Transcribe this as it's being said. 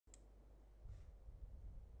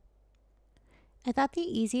I thought the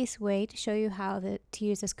easiest way to show you to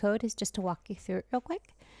use this code is just to walk you through it real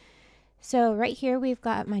quick. So right here we've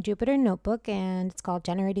got my Jupyter notebook and it's called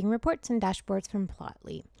Generating Reports and Dashboards from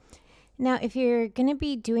Plotly. Now if you're going to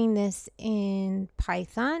be doing this in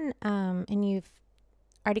Python and you've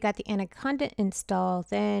already got the Anaconda install,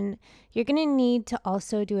 then you're going to need to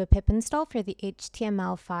also do a pip install for the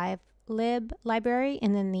HTML5 lib library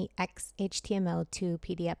and then the XHTML2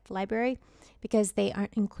 PDF library because they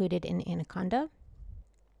aren't included in Anaconda.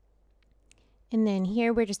 And then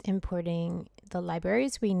here we're just importing the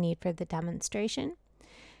libraries we need for the demonstration.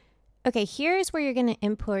 Okay, here's where you're going to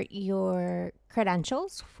import your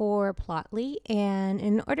credentials for Plotly. And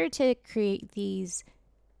in order to create these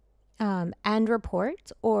end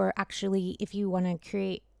reports, or actually if you want to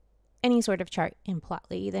create any sort of chart in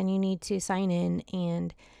Plotly, then you need to sign in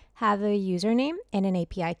and have a username and an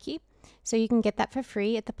API key. So you can get that for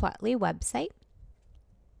free at the Plotly website.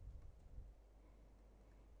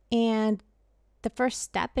 And the first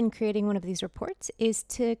step in creating one of these reports is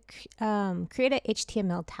to create an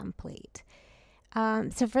HTML template.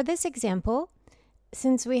 So for this example,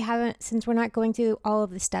 since we're not going through all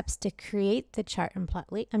of the steps to create the chart in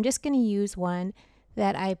Plotly, I'm just going to use one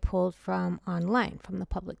that I pulled from online, from the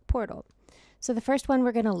public portal. So the first one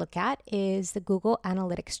we're going to look at is the Google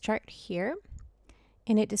Analytics chart here.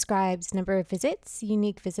 And it describes number of visits,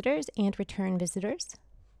 unique visitors, and return visitors.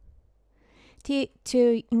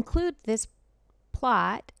 To include this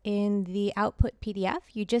plot in the output PDF,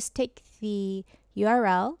 you just take the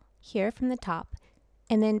URL here from the top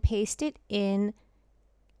and then paste it in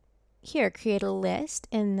here, create a list,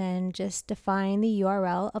 and then just define the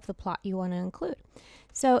URL of the plot you want to include.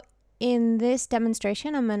 So in this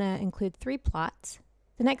demonstration, I'm going to include 3 plots.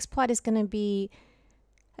 The next plot is going to be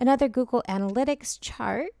another Google Analytics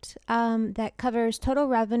chart that covers total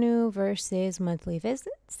revenue versus monthly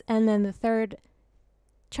visits. And then the third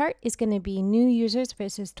chart is going to be new users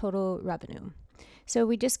versus total revenue. So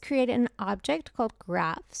we just created an object called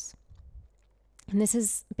graphs. And this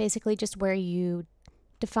is basically just where you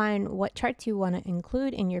define what charts you want to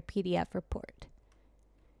include in your PDF report.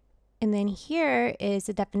 And then here is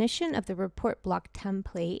the definition of the report block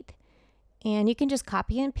template. And you can just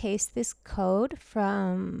copy and paste this code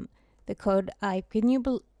from the code I've given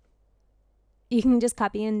you. You can just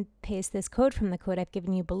copy and paste this code from the code I've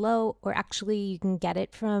given you below, or actually you can get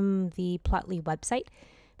it from the Plotly website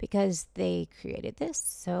because they created this.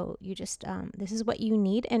 So you just, this is what you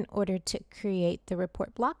need in order to create the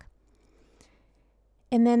report block.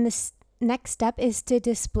 And then this next step is to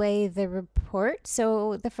display the report.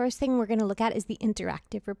 So the first thing we're going to look at is the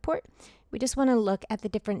interactive report. We just want to look at the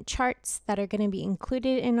different charts that are going to be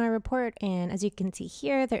included in our report. And as you can see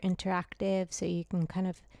here, they're interactive. So you can kind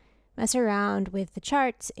of mess around with the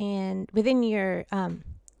charts and within your,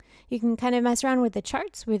 you can kind of mess around with the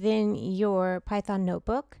charts within your Python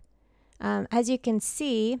notebook. As you can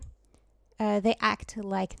see, they act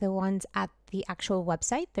like the ones at the actual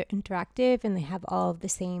website. They're interactive and they have all of the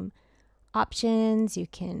same options. You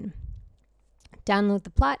can download the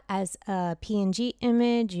plot as a PNG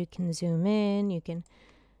image. You can zoom in. You can,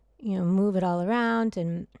 move it all around,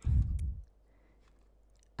 and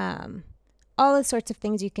all the sorts of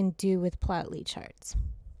things you can do with Plotly charts.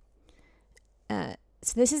 So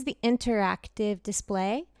this is the interactive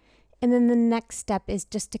display. And then the next step is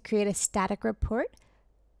just to create a static report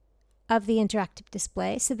of the interactive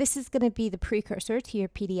display. So this is going to be the precursor to your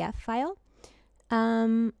PDF file.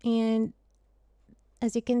 And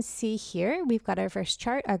as you can see here, we've got our first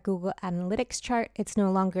chart, our Google Analytics chart. It's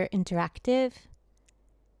no longer interactive.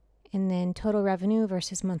 And then total revenue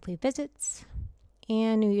versus monthly visits,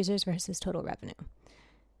 and new users versus total revenue.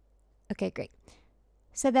 Okay, great.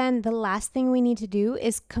 So then the last thing we need to do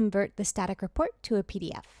is convert the static report to a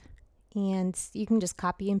PDF. And you can just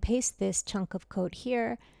copy and paste this chunk of code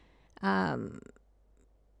here.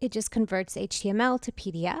 It just converts HTML to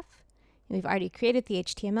PDF. We've already created the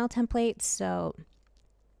HTML template, so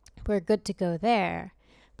we're good to go there.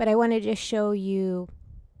 But I wanted to show you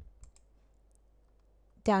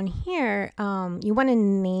down here, you want to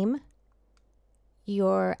name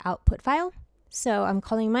your output file. So I'm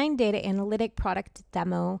calling mine data analytic product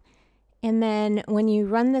demo. And then when you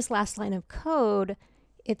run this last line of code,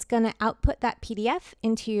 it's going to output that PDF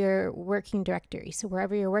into your working directory. So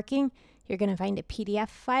wherever you're working, you're going to find a PDF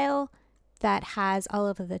file that has all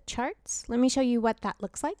of the charts. Let me show you what that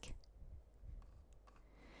looks like.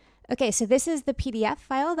 Okay, so this is the PDF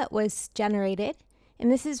file that was generated.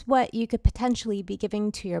 And this is what you could potentially be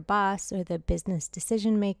giving to your boss or the business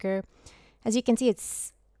decision maker. As you can see,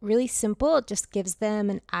 it's really simple. It just gives them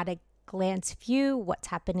an at a glance view, what's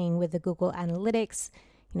happening with the Google Analytics.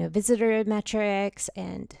 visitor metrics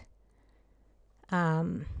and,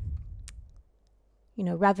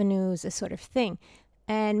 revenues, this sort of thing.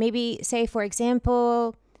 And maybe say, for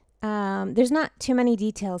example, there's not too many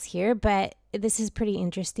details here, but this is pretty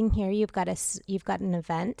interesting here. You've got an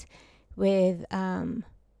event with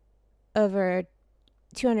over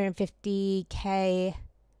 250K,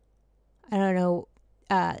 I don't know,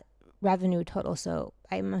 revenue total. So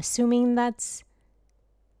I'm assuming that's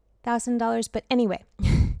 $1,000. But anyway,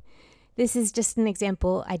 this is just an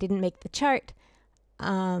example. I didn't make the chart.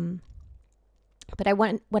 But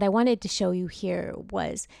what I wanted to show you here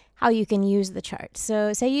was how you can use the chart.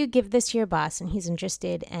 So say you give this to your boss and he's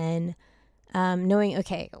interested in knowing,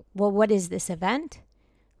 okay, well, what is this event?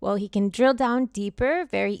 Well, he can drill down deeper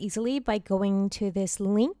very easily by going to this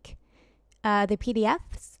link. The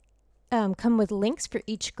PDFs come with links for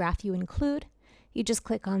each graph you include. You just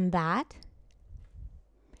click on that,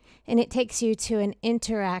 and it takes you to an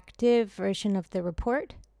interactive version of the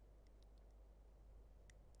report,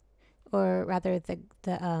 or rather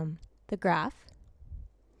the graph.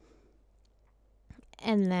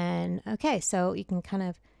 And then, okay, so you can kind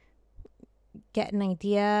of get an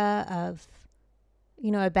idea of,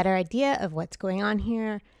 a better idea of what's going on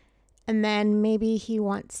here. And then maybe he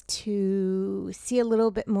wants to see a little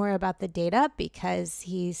bit more about the data because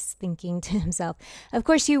he's thinking to himself, of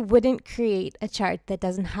course, you wouldn't create a chart that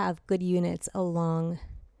doesn't have good units along.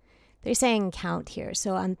 They're saying count here.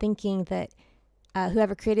 So I'm thinking that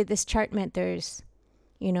whoever created this chart meant there's,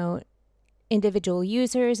 individual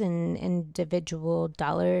users and individual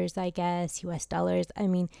dollars, I guess, US dollars. I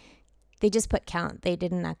mean, they just put count. They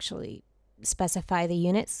didn't actually specify the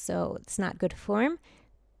units, so it's not good form.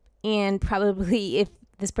 And probably if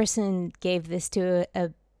this person gave this to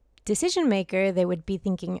a decision maker, they would be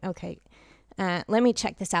thinking, okay, let me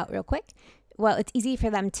check this out real quick. Well, it's easy for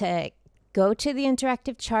them to go to the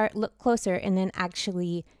interactive chart, look closer, and then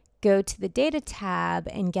actually go to the data tab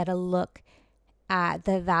and get a look at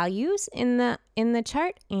the values in the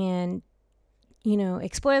chart and,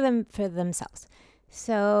 explore them for themselves.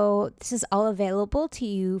 So this is all available to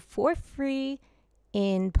you for free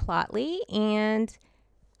in Plotly, and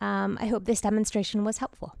I hope this demonstration was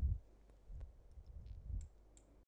helpful.